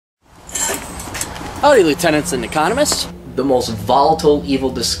Howdy, lieutenants and economists. The most volatile,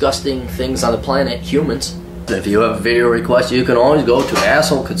 evil, disgusting things on the planet, humans. If you have a video request, you can always go to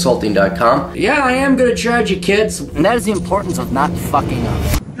assholeconsulting.com. Yeah, I am gonna charge you, kids. And that is the importance of not fucking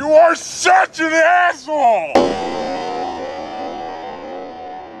up. You are such an asshole!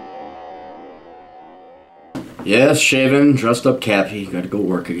 Yes, shaven, dressed up Cappy. Gotta go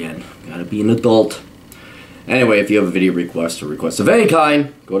work again. Gotta be an adult. Anyway, if you have a video request or request of any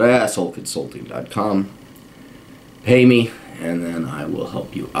kind, go to assholeconsulting.com. Pay me, and then I will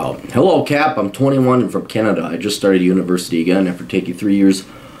help you out. Hello, Cap. I'm 21 and from Canada. I just started university again after taking 3 years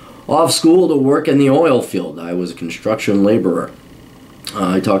off school to work in the oil field. I was a construction laborer.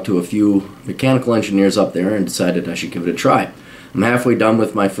 I talked to a few mechanical engineers up there and decided I should give it a try. I'm halfway done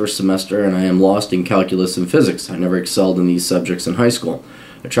with my first semester and I am lost in calculus and physics. I never excelled in these subjects in high school.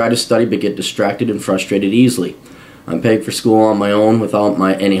 I try to study but get distracted and frustrated easily. I'm paying for school on my own without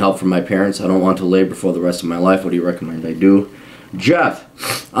any help from my parents. I don't want to labor for the rest of my life. What do you recommend I do? Jeff.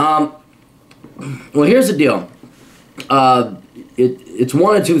 Well, here's the deal. It's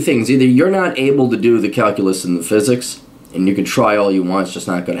one of two things. Either you're not able to do the calculus and the physics, and you can try all you want, it's just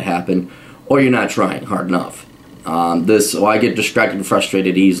not going to happen, or you're not trying hard enough. I get distracted and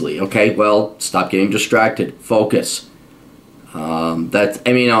frustrated easily. Okay, well, stop getting distracted. Focus. And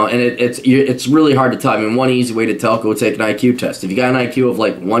it's really hard to tell. I mean, one easy way to tell, go take an IQ test. If you got an IQ of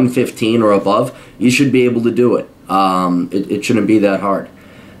like 115 or above, you should be able to do it. It shouldn't be that hard.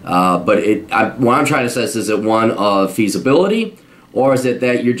 What I'm trying to say is it one of feasibility, or is it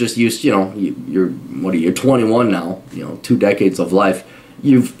that you're just used, you're 21 now, 2 decades of life.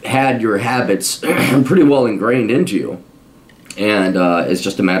 You've had your habits pretty well ingrained into you, and it's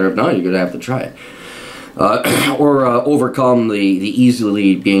just a matter of now you're going to have to try it. Or overcome the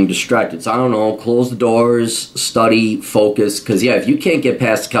easily being distracted. So I don't know, close the doors, study, focus, because yeah, if you can't get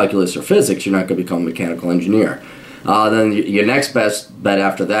past calculus or physics, you're not going to become a mechanical engineer. Then your next best bet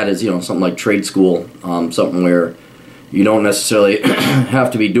after that is, something like trade school, something where you don't necessarily have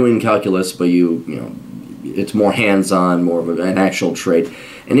to be doing calculus, but it's more hands-on, more of an actual trade.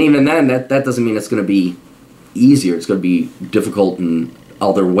 And even then, that doesn't mean it's going to be easier. It's going to be difficult in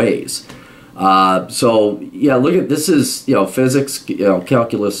other ways. So yeah, look at this is physics,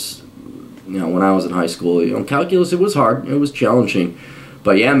 calculus. When I was in high school, calculus, it was hard, it was challenging,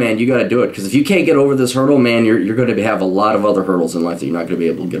 but yeah, man, you got to do it, because if you can't get over this hurdle, man, you're going to have a lot of other hurdles in life that you're not going to be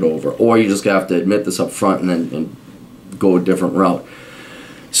able to get over, or you just have to admit this up front and then go a different route.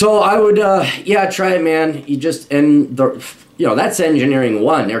 So I would try it, man. That's engineering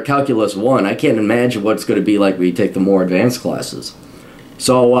 1 or calculus 1. I can't imagine what it's going to be like when you take the more advanced classes.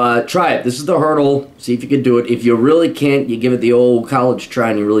 So try it. This is the hurdle. See if you can do it. If you really can't, you give it the old college try,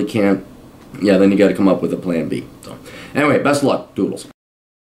 and you really can't, then you got to come up with a plan B. So anyway, best of luck. Doodles.